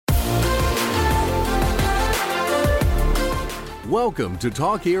Welcome to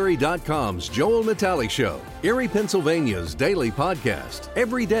TalkErie.com's Joel Natale Show, Erie, Pennsylvania's daily podcast.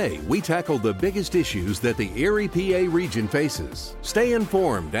 Every day, we tackle the biggest issues that the Erie, PA region faces. Stay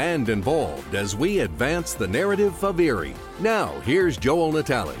informed and involved as we advance the narrative of Erie. Now, here's Joel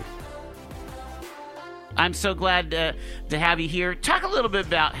Natale. I'm so glad to have you here. Talk a little bit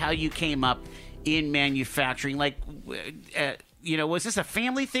about how you came up in manufacturing. Was this a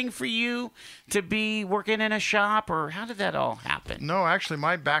family thing for you to be working in a shop, or how did that all happen? No, actually,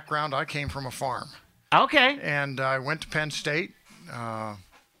 my background, I came from a farm. Okay. And I went to Penn State,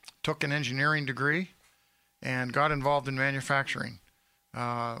 took an engineering degree, and got involved in manufacturing.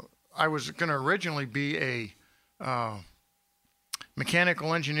 I was going to originally be a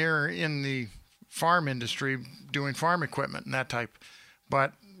mechanical engineer in the farm industry, doing farm equipment and that type.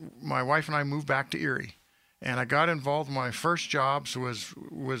 But my wife and I moved back to Erie. And I got involved. My first jobs was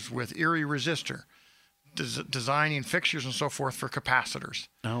with Erie Resistor, designing fixtures and so forth for capacitors.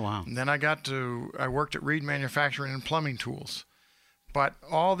 Oh, wow. And then I worked at Reed Manufacturing and Plumbing Tools. But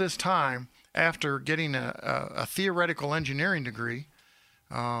all this time, after getting a theoretical engineering degree,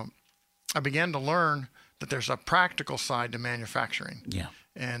 I began to learn that there's a practical side to manufacturing. Yeah.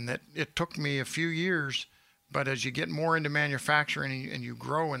 And that it took me a few years, but as you get more into manufacturing and you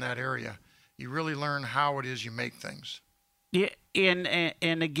grow in that area, you really learn how it is you make things. Yeah,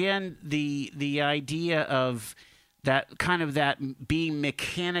 and again, the idea of that being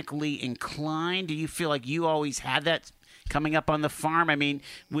mechanically inclined. Do you feel like you always had that coming up on the farm? I mean,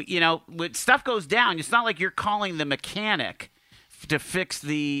 when stuff goes down, it's not like you're calling the mechanic to fix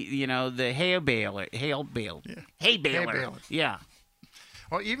the hay baler. Yeah.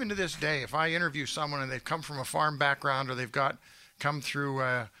 Well, even to this day, if I interview someone and they've come from a farm background or they've come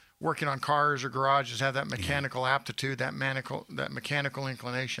through working on cars or garages, have that mechanical aptitude, that mechanical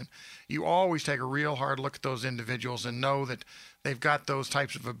inclination, you always take a real hard look at those individuals and know that they've got those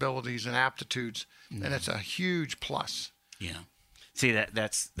types of abilities and aptitudes, and it's a huge plus. Yeah. See,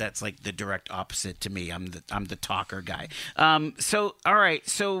 that's like the direct opposite to me. I'm the talker guy. So all right.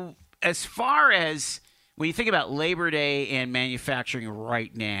 So as far as when you think about Labor Day and manufacturing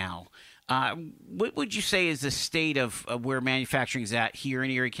right now, what would you say is the state of where manufacturing is at here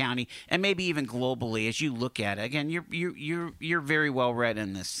in Erie County, and maybe even globally as you look at it? Again, you're very well read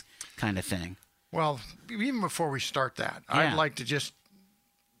in this kind of thing. Well, even before we start that, Yeah. I'd like to just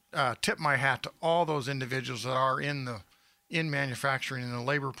tip my hat to all those individuals that are in manufacturing, in the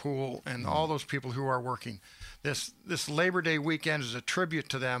labor pool, and all those people who are working. This Labor Day weekend is a tribute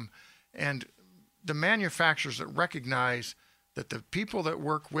to them, and the manufacturers that recognize that the people that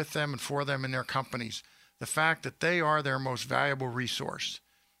work with them and for them in their companies, the fact that they are their most valuable resource,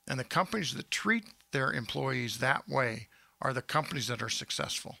 and the companies that treat their employees that way are the companies that are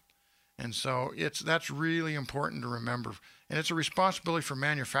successful. And so that's really important to remember. And it's a responsibility for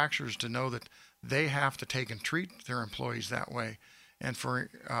manufacturers to know that they have to take and treat their employees that way, and for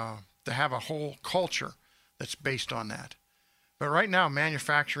to have a whole culture that's based on that. But right now,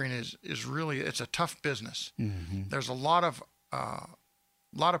 manufacturing is really, it's a tough business. Mm-hmm. There's a lot of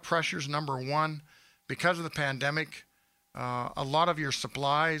pressures. Number one, because of the pandemic, a lot of your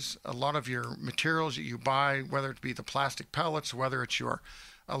supplies, a lot of your materials that you buy, whether it be the plastic pellets, whether it's your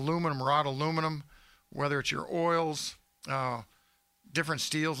aluminum, wrought aluminum, whether it's your oils, different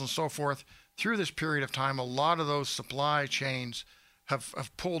steels and so forth, through this period of time, a lot of those supply chains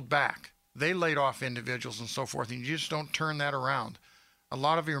have pulled back. They laid off individuals and so forth, and you just don't turn that around. A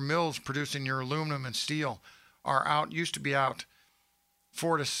lot of your mills producing your aluminum and steel used to be out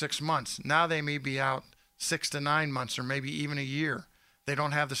 4 to 6 months. Now they may be out 6 to 9 months, or maybe even a year. They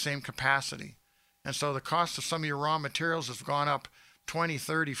don't have the same capacity. And so the cost of some of your raw materials has gone up 20,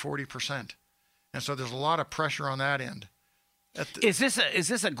 30, 40%. And so there's a lot of pressure on that end. Is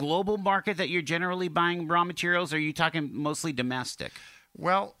this a global market that you're generally buying raw materials, or are you talking mostly domestic?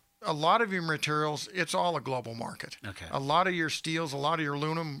 Well, a lot of your materials, it's all a global market. Okay. A lot of your steels, a lot of your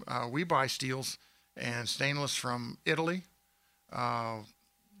aluminum, we buy steels and stainless from Italy.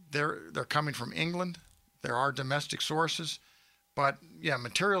 They're coming from England. There are domestic sources, but yeah,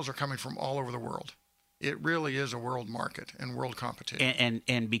 materials are coming from all over the world. It really is a world market and world competition.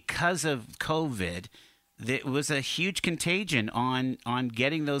 And because of COVID, there was a huge contagion on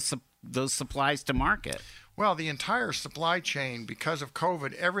getting those supplies to market. Well, the entire supply chain, because of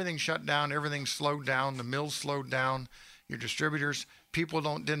COVID, everything shut down, everything slowed down, the mills slowed down, your distributors, people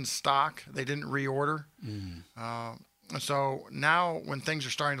didn't stock, they didn't reorder. And so now when things are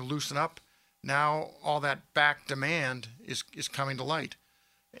starting to loosen up, now all that back demand is coming to light.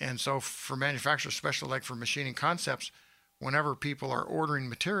 And so for manufacturers, especially like for Machining Concepts, whenever people are ordering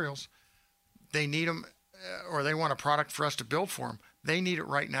materials, they need them or they want a product for us to build for them, they need it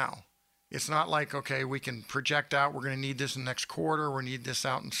right now. It's not like, okay, we can project out, we're going to need this in the next quarter, we're going to need this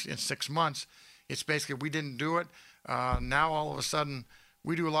out in 6 months. It's basically, we didn't do it. Now all of a sudden,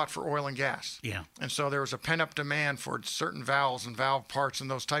 we do a lot for oil and gas. Yeah. And so there was a pent-up demand for certain valves and valve parts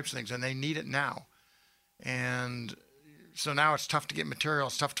and those types of things, and they need it now. And so now it's tough to get material.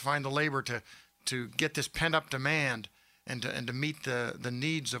 It's tough to find the labor to get this pent-up demand and to meet the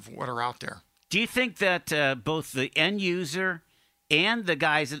needs of what are out there. Do you think that both the end user and the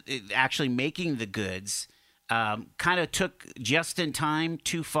guys actually making the goods kind of took just in time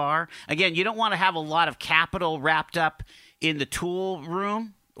too far? Again, you don't want to have a lot of capital wrapped up in the tool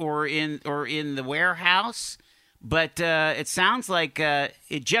room or in the warehouse, but it sounds like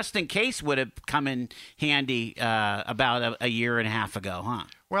it just in case would have come in handy about a year and a half ago, huh?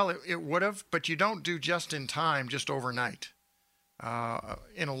 Well, it would have, but you don't do just in time just overnight.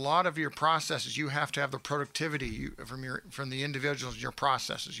 In a lot of your processes, you have to have the productivity from the individuals in your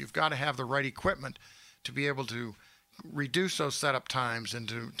processes. You've got to have the right equipment to be able to reduce those setup times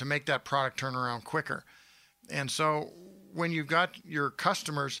and to make that product turn around quicker. And so when you've got your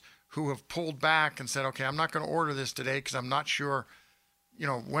customers who have pulled back and said, okay, I'm not going to order this today because I'm not sure,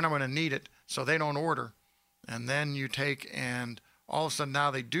 when I'm going to need it, so they don't order. And then you take and all of a sudden now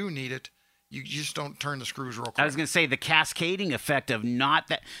they do need it. You just don't turn the screws real quick. I was going to say the cascading effect of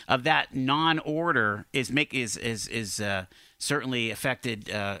that non-order is certainly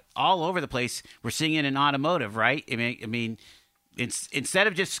affected all over the place. We're seeing it in automotive, right? I mean, instead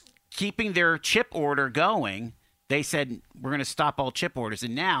of just keeping their chip order going, they said we're going to stop all chip orders,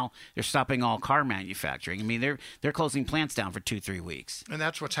 and now they're stopping all car manufacturing. I mean, they're closing plants down for 2-3 weeks. And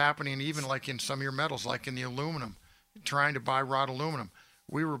that's what's happening, even like in some of your metals, like in the aluminum, trying to buy wrought aluminum.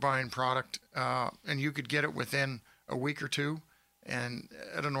 We were buying product, and you could get it within a week or two and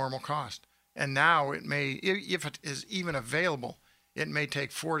at a normal cost. And now it may, if it is even available, it may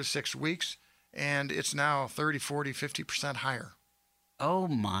take 4 to 6 weeks, and it's now 30, 40, 50% higher. Oh,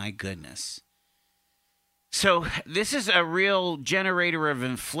 my goodness. So this is a real generator of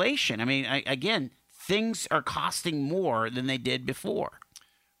inflation. I mean, again, things are costing more than they did before.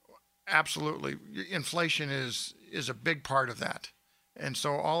 Absolutely. Inflation is a big part of that. And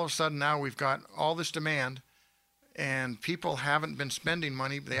so all of a sudden now we've got all this demand, and people haven't been spending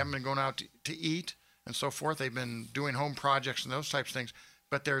money. They haven't been going out to eat and so forth. They've been doing home projects and those types of things.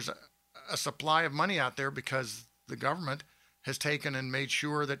 But there's a supply of money out there because the government has taken and made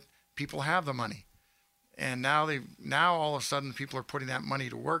sure that people have the money. And now all of a sudden people are putting that money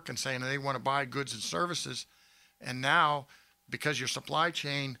to work and saying they want to buy goods and services. And now, because your supply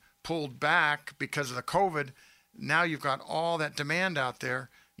chain pulled back because of the COVID, now you've got all that demand out there.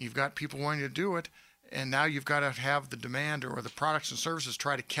 You've got people wanting to do it, and now you've got to have the demand or the products and services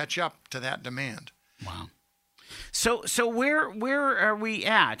try to catch up to that demand. Wow. So where are we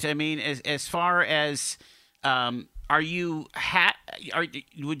at? I mean, as far as would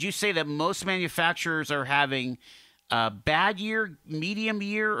you say that most manufacturers are having a bad year, medium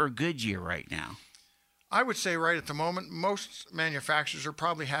year, or good year right now? I would say right at the moment, most manufacturers are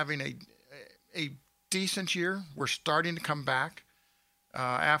probably having a decent year. We're starting to come back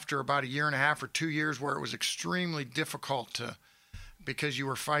after about a year and a half or 2 years where it was extremely difficult because you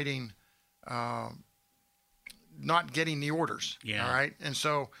were fighting not getting the orders. Yeah. All right. And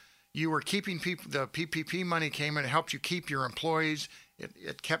so you were keeping people, the PPP money came in, it helped you keep your employees.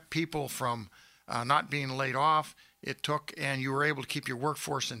 It kept people from not being laid off. And you were able to keep your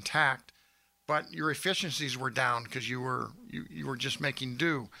workforce intact, but your efficiencies were down because you were just making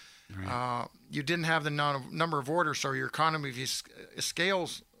do. Right. You didn't have the number of orders, so your economy of scale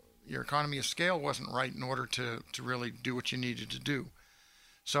wasn't right in order to really do what you needed to do.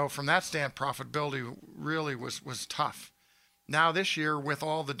 So from that stand, profitability really was tough. Now this year, with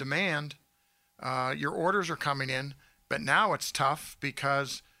all the demand, your orders are coming in, but now it's tough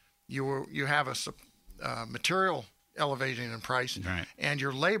because you have a material elevating in price, right, and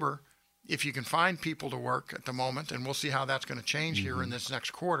your labor. If you can find people to work at the moment, and we'll see how that's going to change here in this next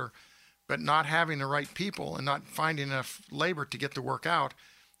quarter, but not having the right people and not finding enough labor to get the work out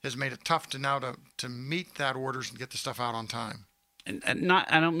has made it tough to meet that orders and get the stuff out on time. And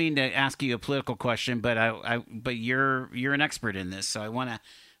I don't mean to ask you a political question, but but you're an expert in this, so I want to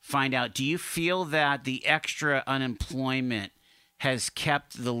find out: do you feel that the extra unemployment has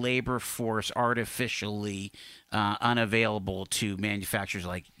kept the labor force artificially unavailable to manufacturers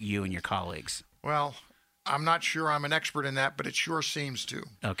like you and your colleagues? Well, I'm not sure I'm an expert in that, but it sure seems to.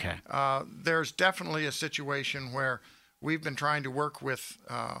 Okay. There's definitely a situation where we've been trying to work with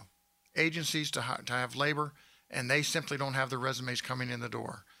agencies to have labor, and they simply don't have the resumes coming in the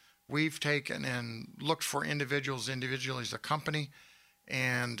door. we've taken and looked for individuals as a company,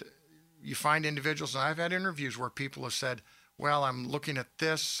 and you find individuals, and I've had interviews where people have said, well, I'm looking at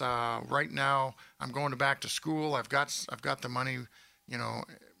this right now. I'm going back to school. I've got the money, you know,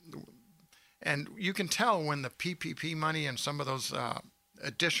 and you can tell when the PPP money and some of those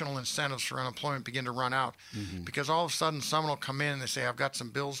additional incentives for unemployment begin to run out, because all of a sudden someone will come in and they say, I've got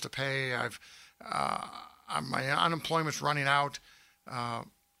some bills to pay. My unemployment's running out.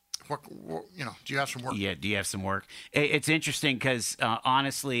 What, you know, do you have some work? Yeah, do you have some work? It's interesting because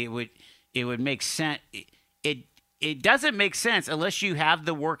honestly, it would make sense. It doesn't make sense unless you have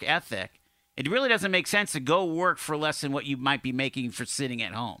the work ethic. It really doesn't make sense to go work for less than what you might be making for sitting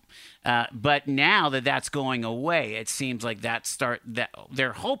at home. But now that that's going away, it seems like that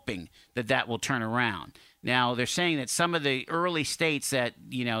they're hoping that will turn around. Now they're saying that some of the early states that,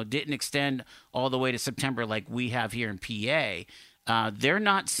 you know, didn't extend all the way to September like we have here in PA, they're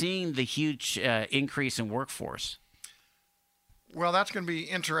not seeing the huge increase in workforce. Well, that's going to be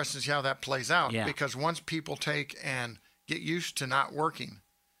interesting to see how that plays out, Yeah. because once people take and get used to not working,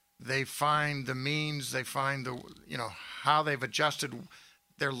 they find the means, they find how they've adjusted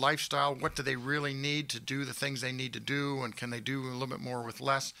their lifestyle. What do they really need to do the things they need to do, and can they do a little bit more with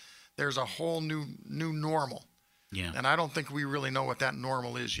less? There's a whole new normal. Yeah. And I don't think we really know what that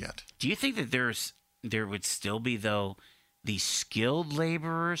normal is yet. Do you think that there would still be, though, these skilled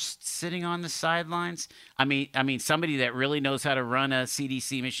laborers sitting on the sidelines? I mean, somebody that really knows how to run a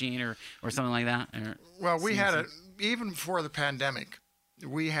CDC machine or something like that? Well, we had even before the pandemic,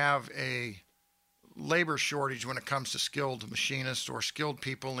 we have a labor shortage when it comes to skilled machinists or skilled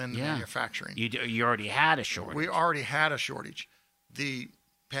people in manufacturing. You already had a shortage. We already had a shortage. The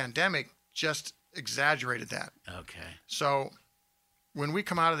pandemic just exaggerated that. Okay. So when we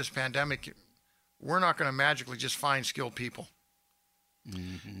come out of this pandemic, we're not going to magically just find skilled people.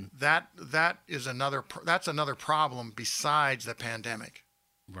 Mm-hmm. That's another problem besides the pandemic.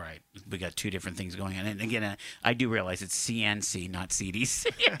 Right. We got two different things going on. And again, I do realize it's CNC, not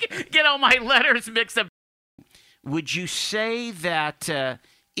CDC. Get all my letters mixed up. Would you say that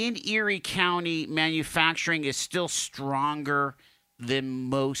in Erie County, manufacturing is still stronger than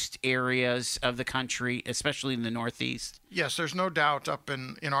most areas of the country, especially in the Northeast? Yes, there's no doubt up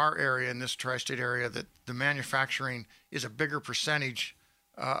in our area, in this tri-state area, that the manufacturing is a bigger percentage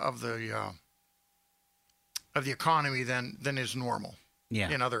of the economy than is normal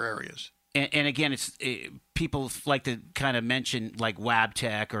in other areas. And again, people like to kind of mention like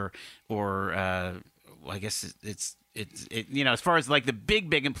Wabtec or I guess it's as far as like the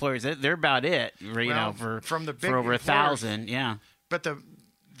big employers, they're about it, for over 1,000, yeah. But the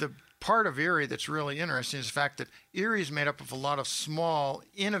part of Erie that's really interesting is the fact that Erie is made up of a lot of small,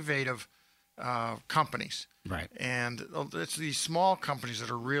 innovative companies. Right. And it's these small companies that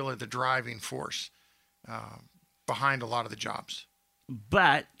are really the driving force behind a lot of the jobs.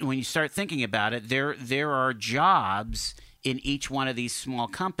 But when you start thinking about it, there are jobs in each one of these small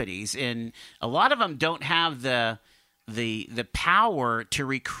companies, and a lot of them don't have the power to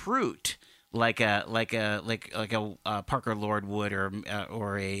recruit like a Parker Lord would or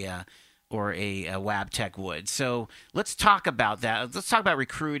a Wabtec would. So let's talk about that. Let's talk about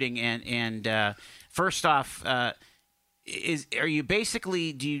recruiting and first off, do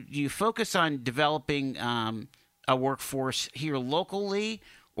you focus on developing a workforce here locally,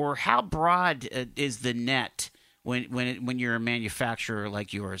 or how broad is the net when you're a manufacturer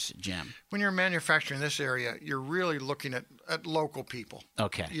like yours, Jim? When you're manufacturing in this area, you're really looking at local people.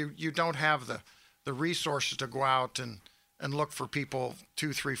 Okay. You don't have the resources to go out and look for people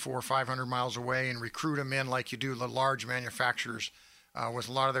 200, 300, 400, 500 miles away and recruit them in like you do the large manufacturers with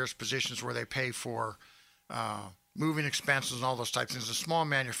a lot of their positions where they pay for moving expenses and all those types of things. A small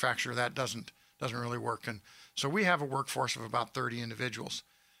manufacturer, that doesn't really work. And so we have a workforce of about 30 individuals.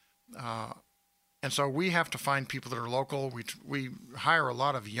 And so we have to find people that are local. We hire a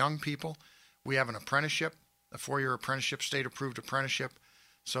lot of young people. We have an apprenticeship, a 4-year apprenticeship, state-approved apprenticeship,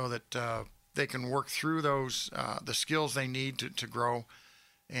 so that they can work through those the skills they need to grow.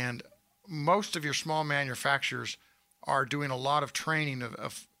 And most of your small manufacturers are doing a lot of training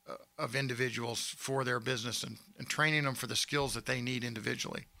of individuals for their business and training them for the skills that they need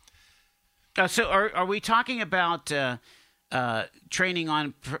individually. So are we talking about training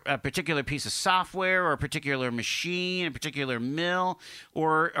on a particular piece of software or a particular machine, a particular mill,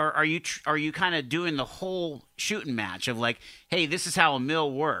 or are you kind of doing the whole shooting match of like, hey, this is how a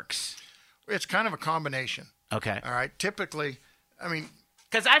mill works? It's kind of a combination. Okay. All right. Typically, I mean,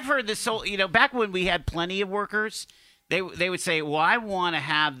 because I've heard this back when we had plenty of workers, they would say, well, I want to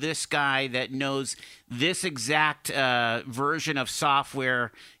have this guy that knows this exact version of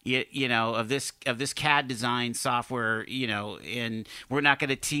software, of this CAD design software, and we're not going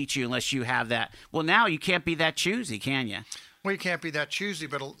to teach you unless you have that. Well, now you can't be that choosy, can you? Well, you can't be that choosy,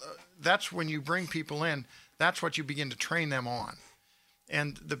 but that's when you bring people in, that's what you begin to train them on.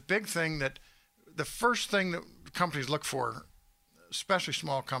 And the first thing that companies look for, especially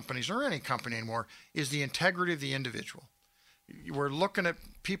small companies or any company anymore, is the integrity of the individual. We're looking at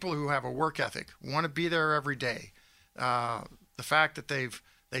people who have a work ethic, want to be there every day. The fact that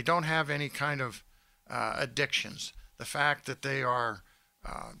they don't have any kind of addictions. The fact that they are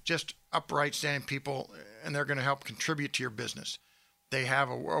just upright, standing people, and they're going to help contribute to your business. They have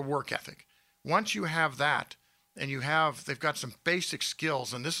a work ethic. Once you have that, and they've got some basic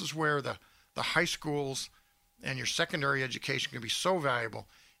skills, and this is where the high schools and your secondary education can be so valuable,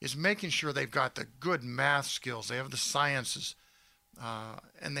 is making sure they've got the good math skills, they have the sciences,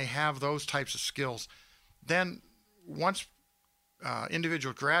 and they have those types of skills. Then once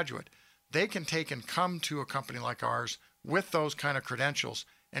individual graduate, they can take and come to a company like ours with those kind of credentials,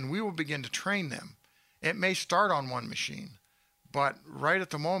 and we will begin to train them. It may start on one machine, but right at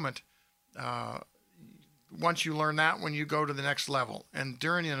the moment, once you learn that one, you go to the next level. And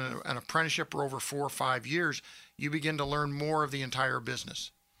during an apprenticeship for over 4 or 5 years, you begin to learn more of the entire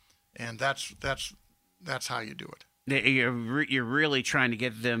business. And that's how you do it. You're really trying to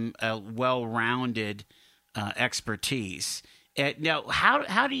get them a well-rounded expertise. Now,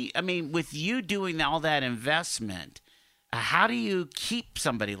 how do you, with you doing all that investment, how do you keep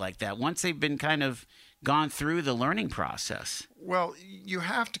somebody like that once they've been kind of gone through the learning process? Well, you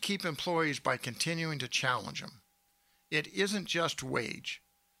have to keep employees by continuing to challenge them. It isn't just wage.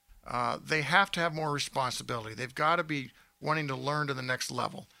 They have to have more responsibility. They've got to be wanting to learn to the next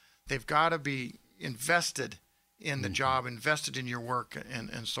level. They've got to be invested in the job, invested in your work,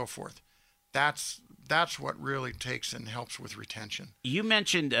 and so forth. That's what really takes and helps with retention. You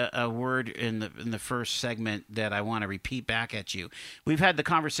mentioned a word in the first segment that I want to repeat back at you. We've had the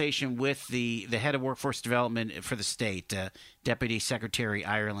conversation with the head of workforce development for the state, Deputy Secretary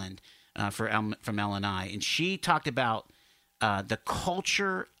Ireland from LNI, and she talked about the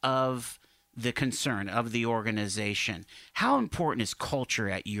culture of the concern of the organization. How important is culture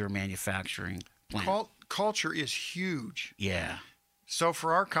at your manufacturing plant? Culture is huge. Yeah. So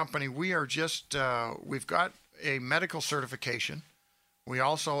for our company, we are just, we've got a medical certification. We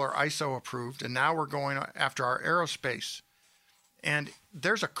also are ISO approved, and now we're going after our aerospace. And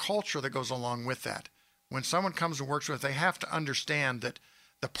there's a culture that goes along with that. When someone comes and works with us, they have to understand that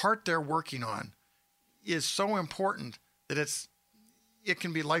the part they're working on is so important that it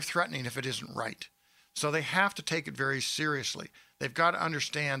can be life-threatening if it isn't right. So they have to take it very seriously. They've got to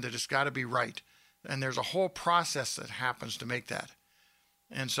understand that it's got to be right. And there's a whole process that happens to make that.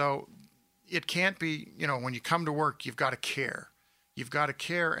 And so it can't be, when you come to work, you've got to care. You've got to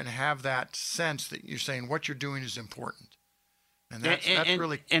care and have that sense that you're saying what you're doing is important. And that's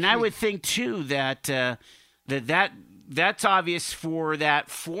really key. And I would think, too, that that's obvious for that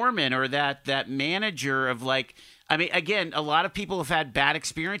foreman or that manager of again, a lot of people have had bad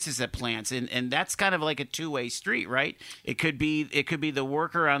experiences at plants, and that's kind of like a two-way street, right? It could be the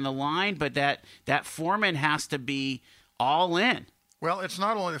worker on the line, but that foreman has to be all in. Well, it's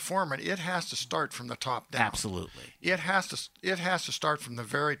not only the foreman; it has to start from the top down. Absolutely, it has to start from the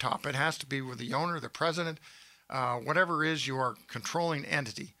very top. It has to be with the owner, the president, whatever is your controlling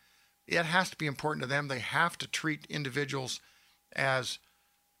entity. It has to be important to them. They have to treat individuals as,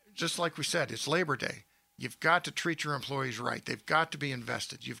 just like we said, it's Labor Day. You've got to treat your employees right. They've got to be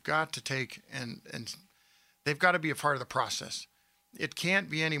invested. You've got to take and they've got to be a part of the process. It can't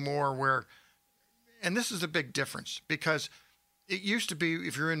be any more where, and this is a big difference because it used to be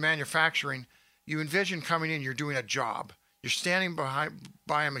if you're in manufacturing, you envision coming in, you're doing a job. You're standing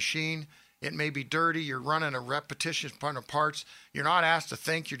by a machine. It may be dirty. You're running a repetition of parts. You're not asked to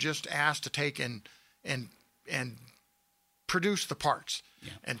think. You're just asked to take and produce the parts.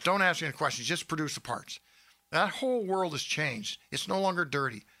 Yeah. And don't ask any questions. Just produce the parts. That whole world has changed. It's no longer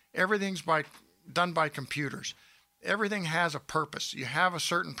dirty. Everything's done by computers. Everything has a purpose. You have a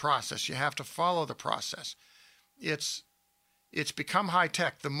certain process. You have to follow the process. It's become high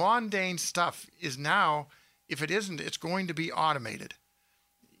tech. The mundane stuff is now, if it isn't, it's going to be automated.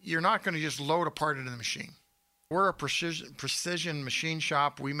 You're not going to just load a part into the machine. We're a precision machine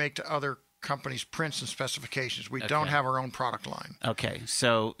shop. We make to other companies' prints and specifications. We don't have our own product line. Okay,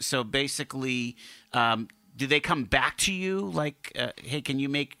 so basically, do they come back to you like, hey, can you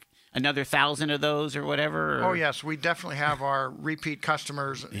make another 1,000 of those or whatever? Or? Oh yes, we definitely have our repeat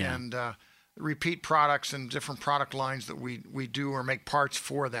customers, and repeat products and different product lines that we do or make parts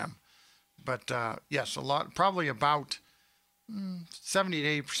for them. But yes, probably about 70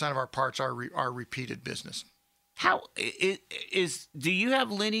 to 80% of our parts are repeated business. How do you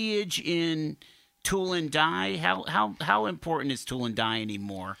have lineage in tool and die? How important is tool and die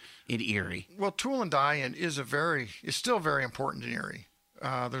anymore in Erie? Well, tool and die is still very important in Erie.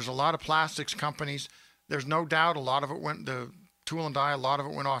 There's a lot of plastics companies. There's no doubt a lot of it went tool and die. A lot of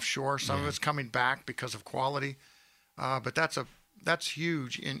it went offshore. Some of it's coming back because of quality. But that's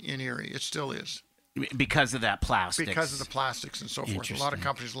huge in Erie. It still is. Because of that plastics. Because of the plastics and so forth. A lot of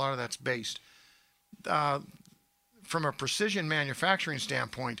companies, a lot of that's based. From a precision manufacturing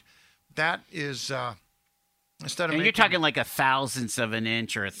standpoint, that is instead of you're talking like a thousandth of an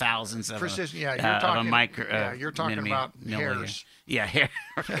inch or a thousandth of precision. You're talking about hairs. Yeah, hair.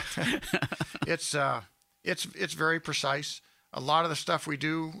 It's very precise. A lot of the stuff we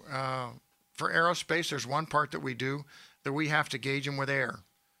do for aerospace, there's one part that we do that we have to gauge them with air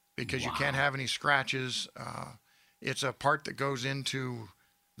because you can't have any scratches. It's a part that goes into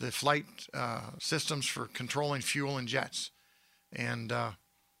the flight systems for controlling fuel and jets. And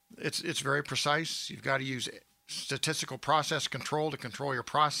it's very precise. You've got to use statistical process control to control your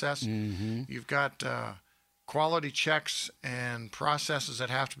process. Mm-hmm. You've got quality checks and processes that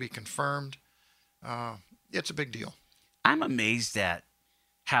have to be confirmed. It's a big deal. I'm amazed at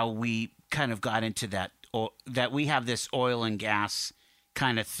how we kind of got into that we have this oil and gas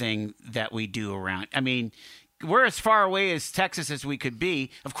kind of thing that we do around. I mean, we're as far away as Texas as we could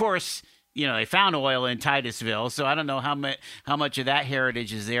be. Of course, they found oil in Titusville, so I don't know how much of that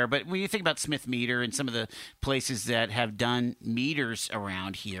heritage is there. But when you think about Smith Meter and some of the places that have done meters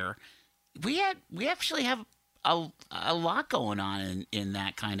around here, we actually have a lot going on in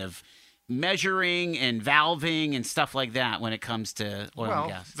that kind of measuring and valving and stuff like that when it comes to oil and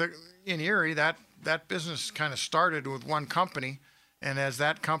gas. In Erie, that business kind of started with one company, and as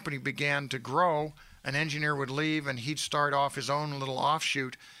that company began to grow, an engineer would leave and he'd start off his own little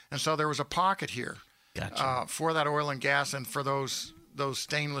offshoot, and so there was a pocket here for that oil and gas and for those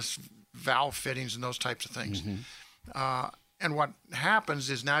stainless valve fittings and those types of things. Mm-hmm. And what happens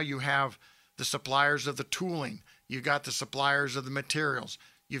is now you have the suppliers of the tooling, you've got the suppliers of the materials,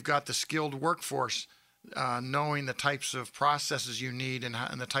 you've got the skilled workforce knowing the types of processes you need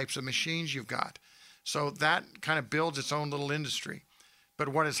and the types of machines you've got. So that kind of builds its own little industry. But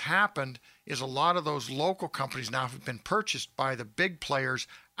what has happened is a lot of those local companies now have been purchased by the big players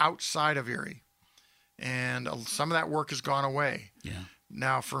outside of Erie. And some of that work has gone away. Yeah.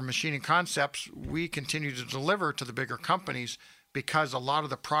 Now, for Machining Concepts, we continue to deliver to the bigger companies because a lot of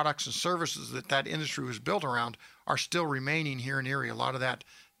the products and services that industry was built around are still remaining here in Erie. A lot of that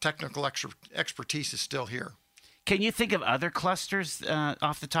technical expertise is still here. Can you think of other clusters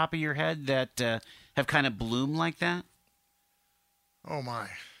off the top of your head that have kind of bloomed like that? Oh, my.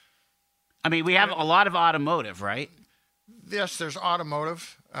 I mean, we have a lot of automotive, right? Yes, there's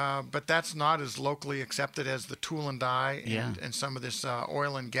automotive, but that's not as locally accepted as the tool and die and some of this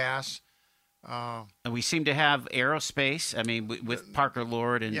oil and gas. And we seem to have aerospace. I mean, with Parker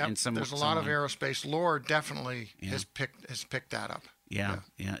Lord and some. There's a lot of aerospace. Lord definitely has picked that up. Yeah.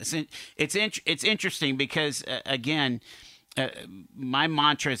 It's interesting because again, my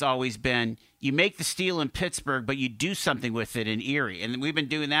mantra has always been: you make the steel in Pittsburgh, but you do something with it in Erie, and we've been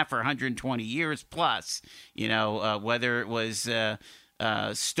doing that for 120 years plus. Whether it was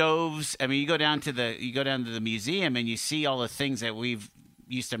stoves. I mean, you go down to the museum and you see all the things that we've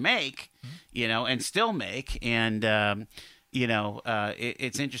used to make, and still make, and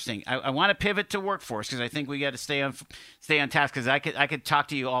it's interesting. I want to pivot to workforce because I think we got to stay on task. Because I could talk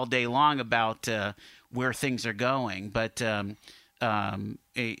to you all day long about where things are going, but and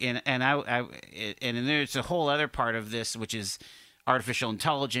there's a whole other part of this, which is artificial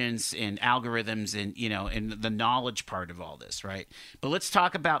intelligence and algorithms and and the knowledge part of all this, right? But let's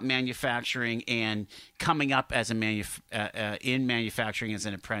talk about manufacturing and coming up as in manufacturing as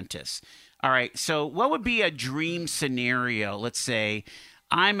an apprentice. All right, so what would be a dream scenario? Let's say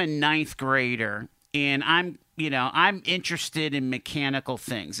I'm a 9th grader and I'm interested in mechanical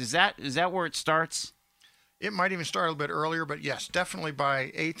things. Is that where it starts? It might even start a little bit earlier, but yes, definitely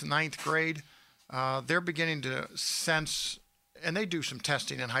by 8th, 9th grade, they're beginning to sense, and they do some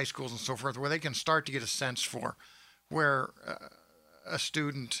testing in high schools and so forth, where they can start to get a sense for where a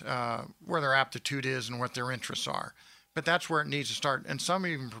student, where their aptitude is and what their interests are. But that's where it needs to start. And some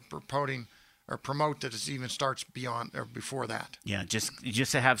even promote that it even starts beyond or before that. Yeah, just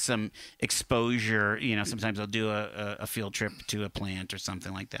to have some exposure. Sometimes they'll do a field trip to a plant or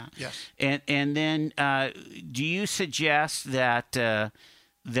something like that. Yes. And then do you suggest that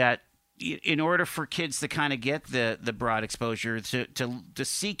in order for kids to kind of get the broad exposure, to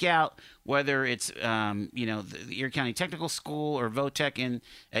seek out whether it's the Erie County Technical School or VOTEC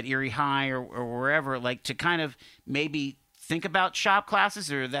at Erie High or wherever, like to kind of maybe think about shop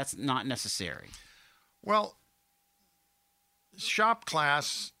classes, or that's not necessary? Well, shop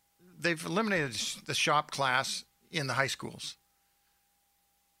class, they've eliminated the shop class in the high schools.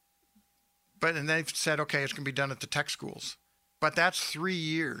 And they've said, okay, it's going to be done at the tech schools. But that's 3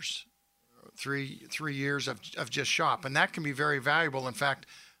 years, three years of just shop. And that can be very valuable. In fact,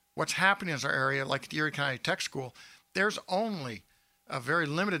 what's happening in our area, like the Erie County Tech School, there's only a very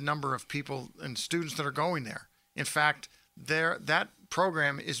limited number of people and students that are going there. In fact, that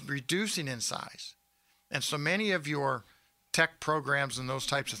program is reducing in size. And so many of your tech programs and those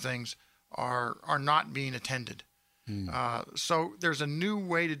types of things are not being attended. So there's a new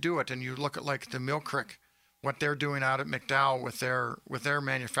way to do it. And you look at like the Mill Creek, what they're doing out at McDowell with their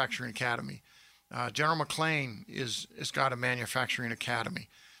manufacturing academy. General McLean is got a manufacturing academy.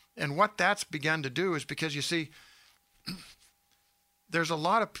 And what that's begun to do is, because you see, there's a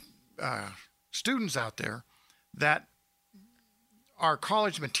lot of students out there that are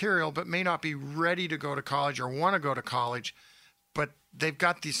college material but may not be ready to go to college or want to go to college, but they've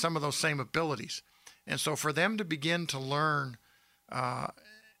got some of those same abilities. And so for them to begin to learn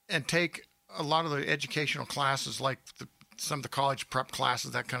and take a lot of the educational classes, like some of the college prep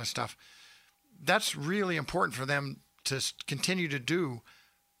classes, that kind of stuff, that's really important for them to continue to do,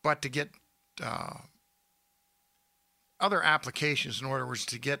 but to get other applications, in other words,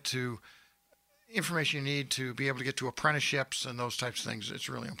 to get to information you need to be able to get to apprenticeships and those types of things. It's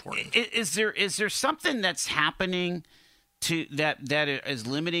really important. Is there something that's happening to that is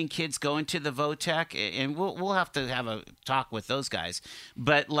limiting kids going to the VOTEC? And we'll have to have a talk with those guys.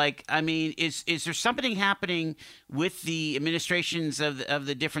 But is there something happening with the administrations of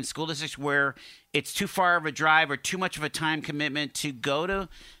the different school districts where it's too far of a drive or too much of a time commitment to go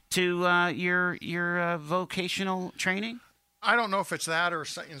to your vocational training? I don't know if it's that, or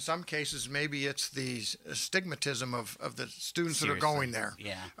in some cases maybe it's the stigmatism of the students that are going there.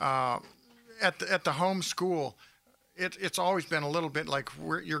 Yeah. At the home school, it's always been a little bit like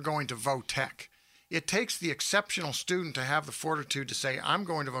you're going to VOTEC. It takes the exceptional student to have the fortitude to say, I'm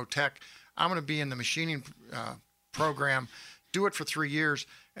going to VOTEC, I'm going to be in the machining program, do it for 3 years,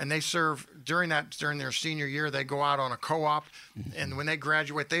 and they serve during their senior year. They go out on a co-op, and when they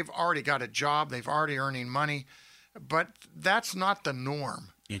graduate, they've already got a job, they've already earning money, but that's not the norm.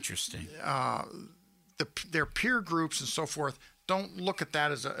 Interesting. Their peer groups and so forth don't look at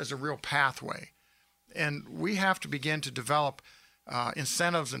that as a real pathway. And we have to begin to develop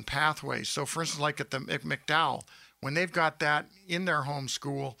incentives and pathways. So, for instance, like at McDowell, when they've got that in their home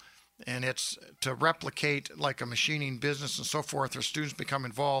school, and it's to replicate like a machining business and so forth, their students become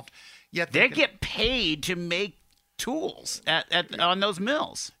involved. Yet they get paid to make tools on those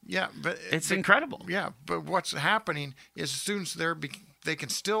mills. Yeah, but it's incredible. Yeah, but what's happening is students there, they can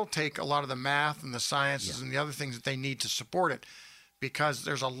still take a lot of the math and the sciences and the other things that they need to support it, because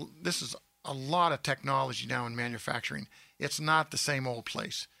this is a lot of technology now in manufacturing. It's not the same old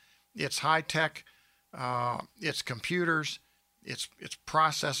place. It's high tech. It's computers. It's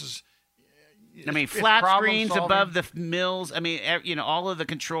processes. Flat screens above the mills. All of the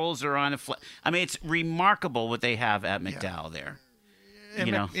controls are on it's remarkable what they have at McDowell there. And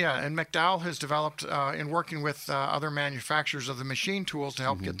McDowell has developed, in working with other manufacturers of the machine tools to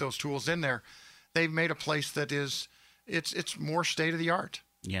help get those tools in there, they've made a place that it's more state of the art.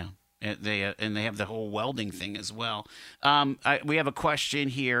 Yeah. And they have the whole welding thing as well. We have a question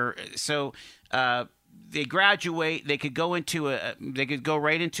here. So they graduate. They could go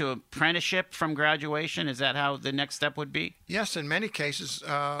right into apprenticeship from graduation. Is that how the next step would be? Yes, in many cases,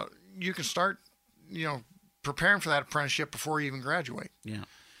 you can start, preparing for that apprenticeship before you even graduate. Yeah.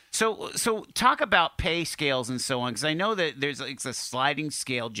 So talk about pay scales and so on, because I know that there's a sliding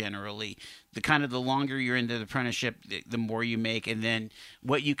scale generally. The longer you're into the apprenticeship, the more you make, and then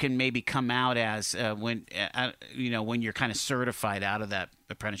what you can maybe come out as when you're kind of certified out of that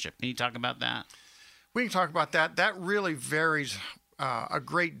apprenticeship. Can you talk about that? We can talk about that. That really varies a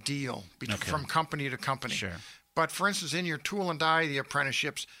great deal from company to company. Sure. But for instance, in your tool and die, the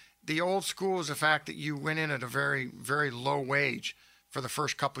apprenticeships, the old school is the fact that you went in at a very, very low wage for the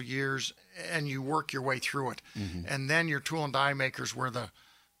first couple of years, and you work your way through it. Mm-hmm. And then your tool and die makers were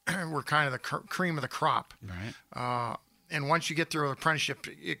kind of the cream of the crop. Right. And once you get through an apprenticeship,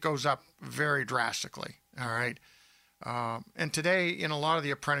 it goes up very drastically. All right. And today, in a lot of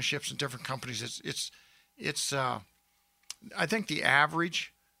the apprenticeships in different companies, it's I think the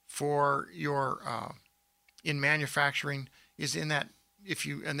average for your in manufacturing is in that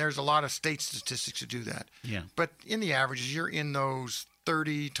and there's a lot of state statistics to do that. Yeah. But in the averages, you're in those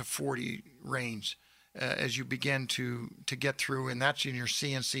 30 to 40 range as you begin to get through, and that's in your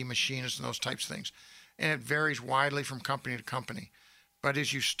CNC machinists and those types of things. And it varies widely from company to company. But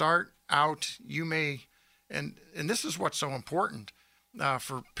as you start out, you may, and this is what's so important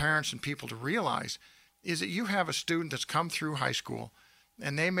for parents and people to realize, is that you have a student that's come through high school,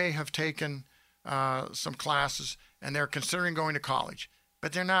 and they may have taken some classes, and they're considering going to college,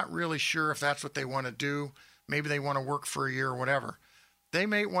 but they're not really sure if that's what they want to do. Maybe they want to work for a year or whatever. They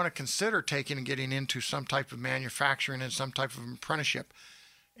may want to consider taking and getting into some type of manufacturing and some type of apprenticeship.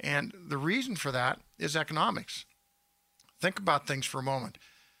 And the reason for that is economics. Think about things for a moment.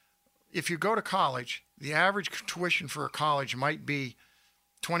 If you go to college, the average tuition for a college might be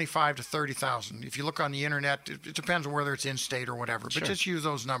 $25,000 to $30,000. If you look on the internet, it depends on whether it's in-state or whatever, but just use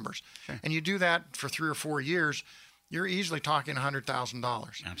those numbers. Sure. And you do that for 3 or 4 years, you're easily talking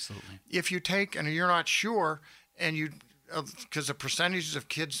 $100,000. Absolutely. If you take, and you're not sure, and because the percentages of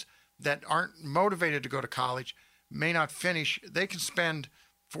kids that aren't motivated to go to college may not finish, they can spend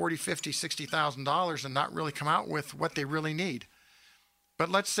 $40,000, $50,000, $60,000 and not really come out with what they really need. But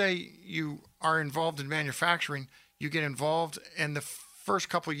let's say you are involved in manufacturing, you get involved, and the first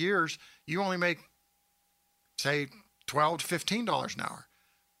couple of years, you only make, say, $12 to $15 an hour.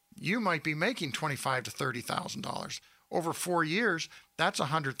 You might be making $25,000 to $30,000. Over 4 years, that's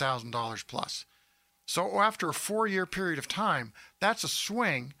 $100,000 plus. So after a 4-year period of time, that's a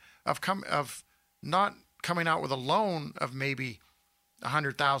swing of not coming out with a loan of maybe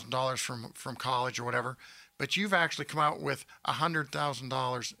 $100,000 from college or whatever, but you've actually come out with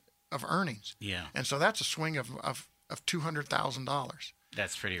 $100,000 of earnings. Yeah. And so that's a swing of $200,000.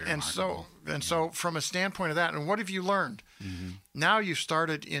 That's pretty remarkable. And so from a standpoint of that, and what have you learned? Mm-hmm. Now you've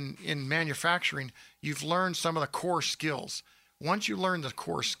started in manufacturing, you've learned some of the core skills. Once you learn the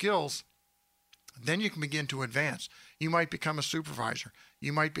core skills, then you can begin to advance. You might become a supervisor.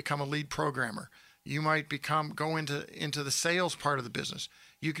 You might become a lead programmer. You might go into the sales part of the business.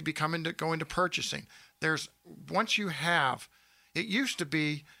 You could go into purchasing. Once you have, it used to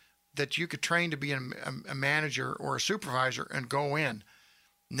be that you could train to be a manager or a supervisor and go in.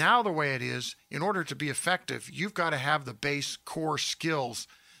 Now the way it is, in order to be effective, you've got to have the base core skills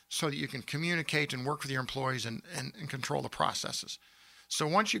so that you can communicate and work with your employees and control the processes. So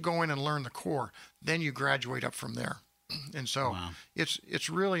once you go in and learn the core, then you graduate up from there. And so it's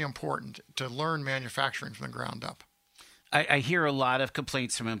really important to learn manufacturing from the ground up. I hear a lot of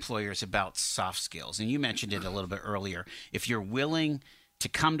complaints from employers about soft skills, and you mentioned it a little bit earlier. If you're willing to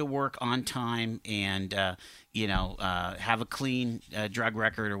come to work on time and have a clean drug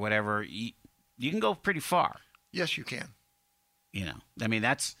record or whatever, you can go pretty far. Yes, you can. I mean,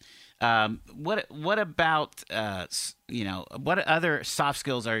 that's what about what other soft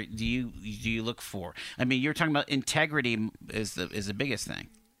skills do you look for? I mean, you're talking about integrity is the biggest thing.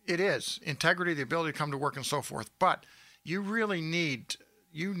 It is integrity, the ability to come to work, and so forth. But you really need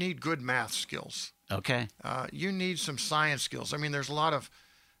good math skills. Okay. You need some science skills. I mean, there's a lot of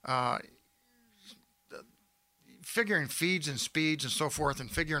figuring feeds and speeds and so forth, and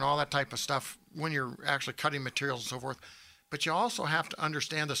figuring all that type of stuff when you're actually cutting materials and so forth. But you also have to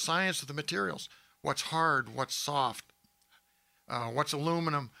understand the science of the materials. What's hard, what's soft, what's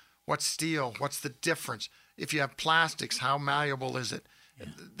aluminum, what's steel, what's the difference? If you have plastics, how malleable is it?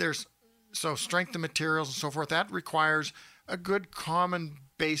 Yeah. So strength of materials and so forth, that requires a good common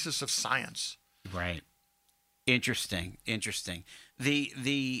basis of science. Right. Interesting.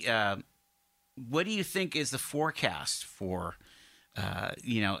 The what do you think is the forecast for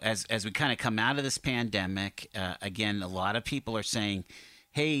as we kind of come out of this pandemic? Again, a lot of people are saying,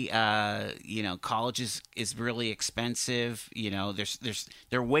 hey, college is really expensive.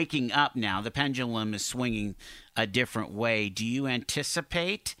 They're waking up now. The pendulum is swinging a different way. Do you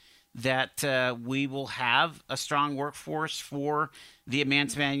anticipate that we will have a strong workforce for the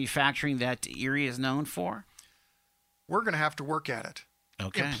advanced manufacturing that Erie is known for? We're going to have to work at it.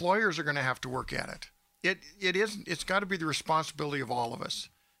 Okay. Employers are going to have to work at it. It's got to be the responsibility of all of us.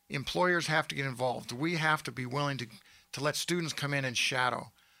 Employers have to get involved. We have to be willing to let students come in and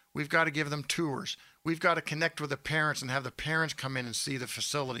shadow. We've got to give them tours. We've got to connect with the parents and have the parents come in and see the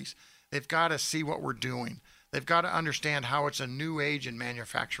facilities. They've got to see what we're doing. They've got to understand how it's a new age in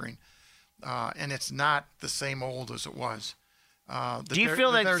manufacturing, and it's not the same old as it was. Do you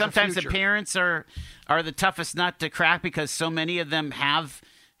feel that sometimes the parents are the toughest nut to crack because so many of them have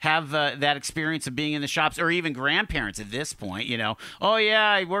that experience of being in the shops, or even grandparents at this point? Oh yeah,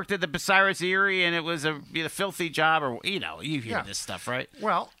 I worked at the Bucyrus Erie and it was a filthy job, or you hear this stuff, right?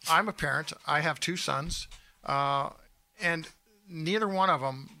 Well, I'm a parent. I have 2 sons, and neither one of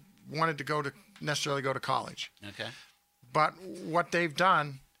them wanted to necessarily go to college. Okay. But what they've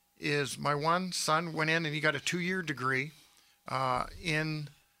done is my one son went in and he got a 2-year degree in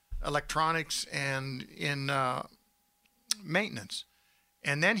electronics and in maintenance.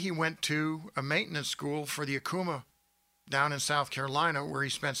 And then he went to a maintenance school for the Akuma down in South Carolina, where he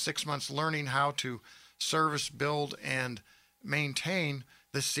spent 6 months learning how to service, build, and maintain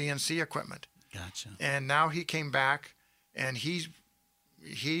the CNC equipment. Gotcha. And now he came back and he's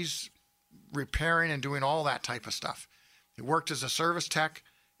repairing and doing all that type of stuff. He worked as a service tech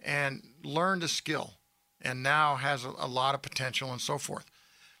and learned a skill, and now has a lot of potential and so forth.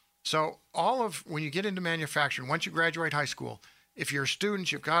 So when you get into manufacturing, once you graduate high school, if you're a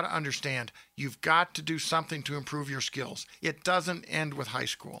student, you've got to understand you've got to do something to improve your skills. It doesn't end with high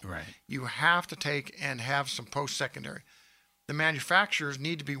school. Right. You have to take and have some post-secondary. The manufacturers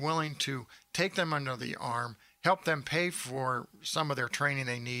need to be willing to take them under the arm, help them pay for some of their training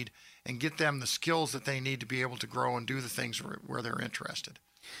they need, and get them the skills that they need to be able to grow and do the things where they're interested.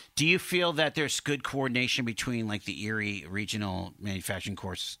 Do you feel that there's good coordination between like the Erie Regional Manufacturing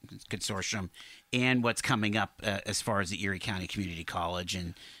Course Consortium and what's coming up as far as the Erie County Community College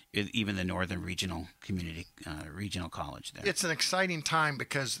and even the Northern Regional Regional College there? It's an exciting time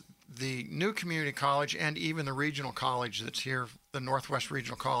because the new community college and even the regional college that's here, the Northwest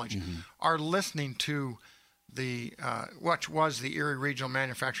Regional College, are listening to the what was the Erie Regional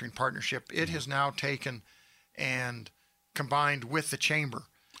Manufacturing Partnership. It has now taken and combined with the chamber.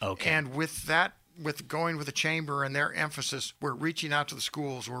 Okay. And with that, with going with the chamber and their emphasis, we're reaching out to the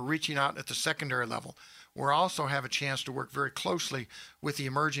schools. We're reaching out at the secondary level. We also have a chance to work very closely with the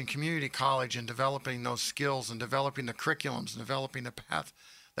emerging community college in developing those skills and developing the curriculums and developing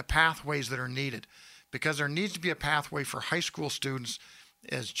the pathways that are needed. Because there needs to be a pathway for high school students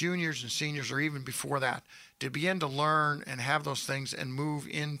as juniors and seniors, or even before that, to begin to learn and have those things and move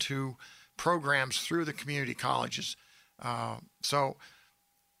into programs through the community colleges. So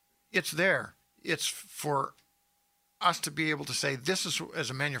it's there. It's for us to be able to say, this is, as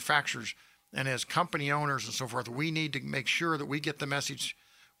a manufacturers and as company owners and so forth, we need to make sure that we get the message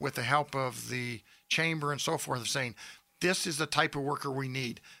with the help of the chamber and so forth of saying, this is the type of worker we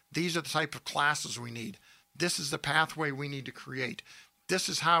need. These are the type of classes we need. This is the pathway we need to create. This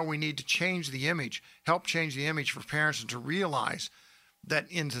is how we need to change the image, help change the image for parents, and to realize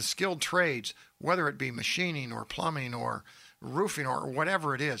that in the skilled trades, whether it be machining or plumbing or roofing or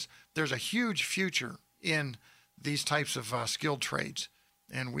whatever it is, there's a huge future in these types of skilled trades,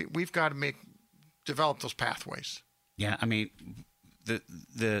 and we've got to develop those pathways. Yeah, I mean,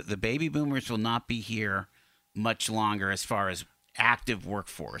 the baby boomers will not be here much longer as far as active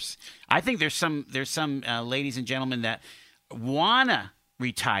workforce. I think there's some ladies and gentlemen that wanna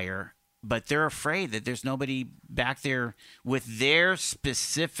retire, but they're afraid that there's nobody back there with their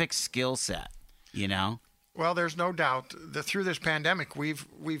specific skill set. You know. Well, there's no doubt that through this pandemic, we've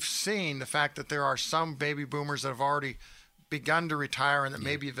seen the fact that there are some baby boomers that have already begun to retire and that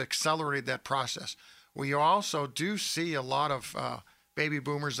maybe have accelerated that process. We also do see a lot of baby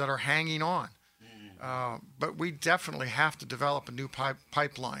boomers that are hanging on. But we definitely have to develop a new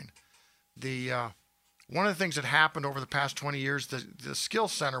pipeline. One of the things that happened over the past 20 years, the Skill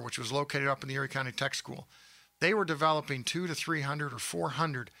Center, which was located up in the Erie County Tech School, they were developing 200 to 300 or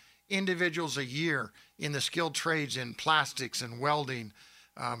 400 individuals a year in the skilled trades in plastics and welding,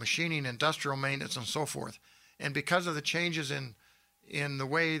 machining, industrial maintenance, and so forth. And because of the changes in the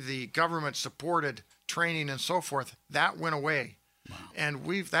way the government supported training and so forth, that went away. Wow. And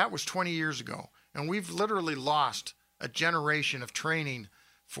that was 20 years ago. And we've literally lost a generation of training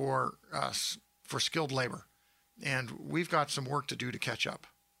for skilled labor. And we've got some work to do to catch up.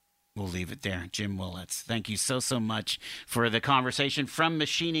 We'll leave it there. Jim Willets, thank you so much for the conversation from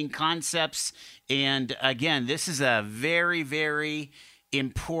Machining Concepts. And again, this is a very, very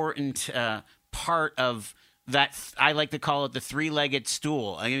important part of that. I like to call it the three-legged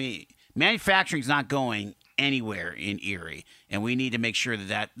stool. I mean, manufacturing is not going anywhere in Erie, and we need to make sure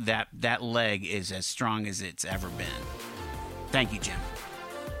that leg is as strong as it's ever been. Thank you, Jim.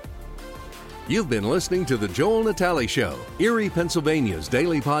 You've been listening to The Joel Natale Show, Erie, Pennsylvania's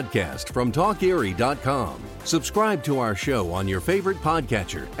daily podcast from TalkErie.com. Subscribe to our show on your favorite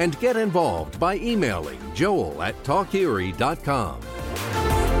podcatcher and get involved by emailing joel@TalkErie.com.